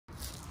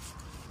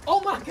Oh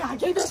my God,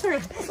 gave this her.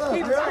 Guess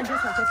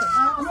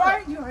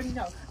what? You already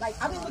know.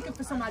 Like, I've been looking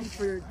for somebody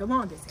for the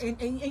longest.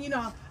 And you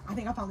know, I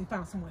think I finally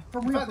found someone. For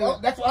real.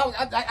 That's what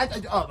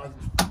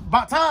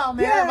about time,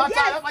 man. Yeah, about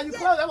time. That's why you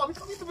close. That's why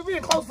we've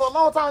been close for a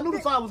long time. I knew the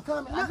time was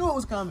coming. I knew it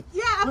was coming.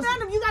 Yeah, I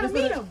found him. You gotta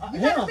meet him.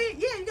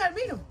 You gotta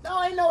meet him.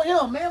 No, ain't no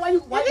him, man.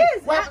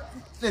 Why?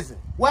 Listen,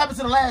 what happened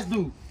to the last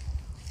dude?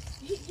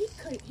 He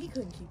couldn't keep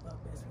up,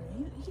 best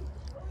friend.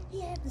 He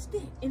had the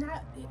stick, and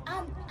I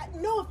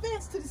no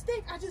offense to the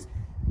stick,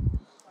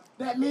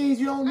 That means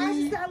you don't need. I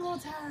just got a little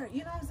tired.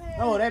 You know what I'm saying?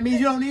 No, that means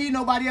you don't need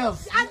nobody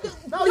else. I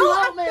No, you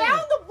don't, man.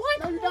 Found the one.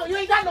 No, you don't. You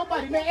ain't got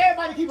nobody, man.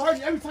 Everybody keep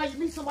hurting you. Every time you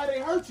meet somebody, they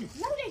hurt you.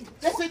 No, they.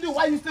 Yes, they do.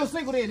 Why you still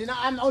single then? And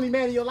I'm the only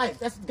man in your life.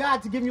 That's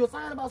God to give you a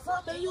sign about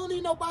something. Man. You don't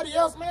need nobody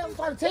else, man. I'm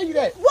trying to tell you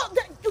that. Well,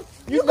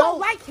 you don't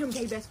like him,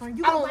 gay best friend.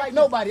 I don't like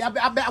nobody.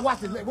 I watch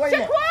this. Where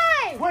you at?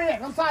 Why? Where you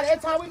at? I'm tired.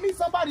 Every time we meet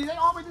somebody, they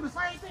always do the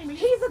same thing. Man.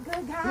 He's a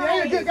good guy. He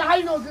ain't a good guy. How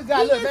you know a good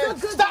guy? Look, man.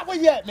 Stop where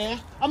you at, man.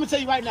 I'm gonna tell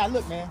you right now.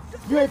 Look, man.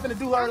 You ain't finna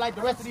do her like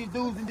the rest of these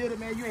dudes and did it,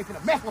 man. You ain't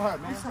finna mess with her,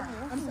 man.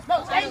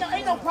 No,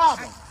 ain't no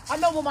problem. I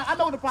know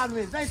what the problem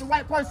is. They ain't the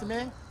right person,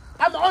 man.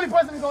 I'm the only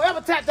person that's gonna ever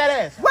tap that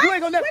ass. What? You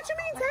ain't gonna never. What you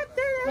mean tap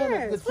that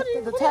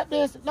ass? The tap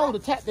dance. No, the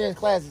tap dance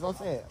classes. I'm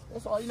saying.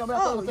 That's all. You know, man.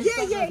 Oh,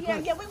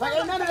 yeah. Like,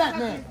 ain't none of that,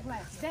 man.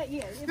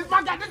 Yeah. This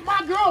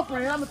my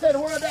girlfriend. I'm gonna tell the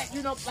world that.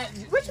 You know, like.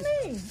 What you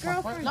mean,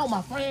 girlfriend? No,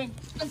 my friend.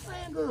 My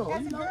friend girl.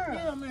 That's you know? a girl.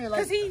 Yeah, man.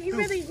 Like, cause he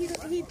really,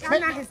 I'm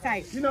not his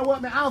type. You know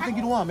what, man? I don't think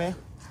you the one, man.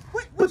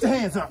 Put your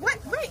hands up. Wait.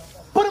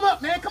 Put them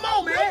up, man. Come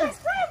on, man.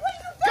 Best friend, what are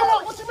you doing? Come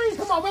on. What you mean?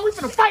 Come on, man. We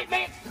finna fight,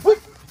 man.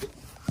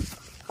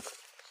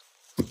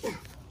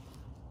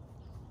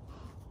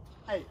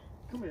 Hey,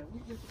 come here.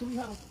 Can we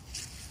huddle?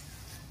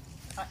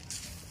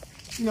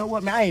 You know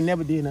what, man? I ain't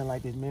never did nothing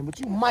like this, man. But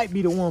you might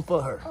be the one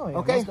for her. Oh, yeah,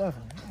 okay? Most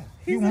definitely.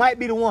 Yeah. You might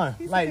be the one.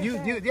 Like he's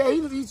a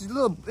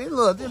little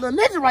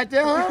ninja right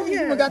there, huh?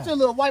 Yeah. You got your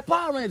little white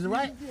Power Ranger,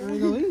 right?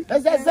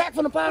 That's that Zach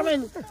from the Power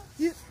Rangers.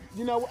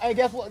 You know, hey,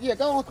 guess what? Yeah,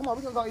 go on, come on.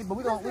 We're gonna go eat, but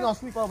we're gonna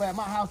sleep over at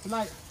my house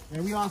tonight,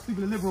 and we all sleep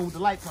in the living room with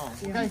the lights on.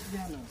 Okay?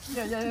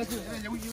 Yeah.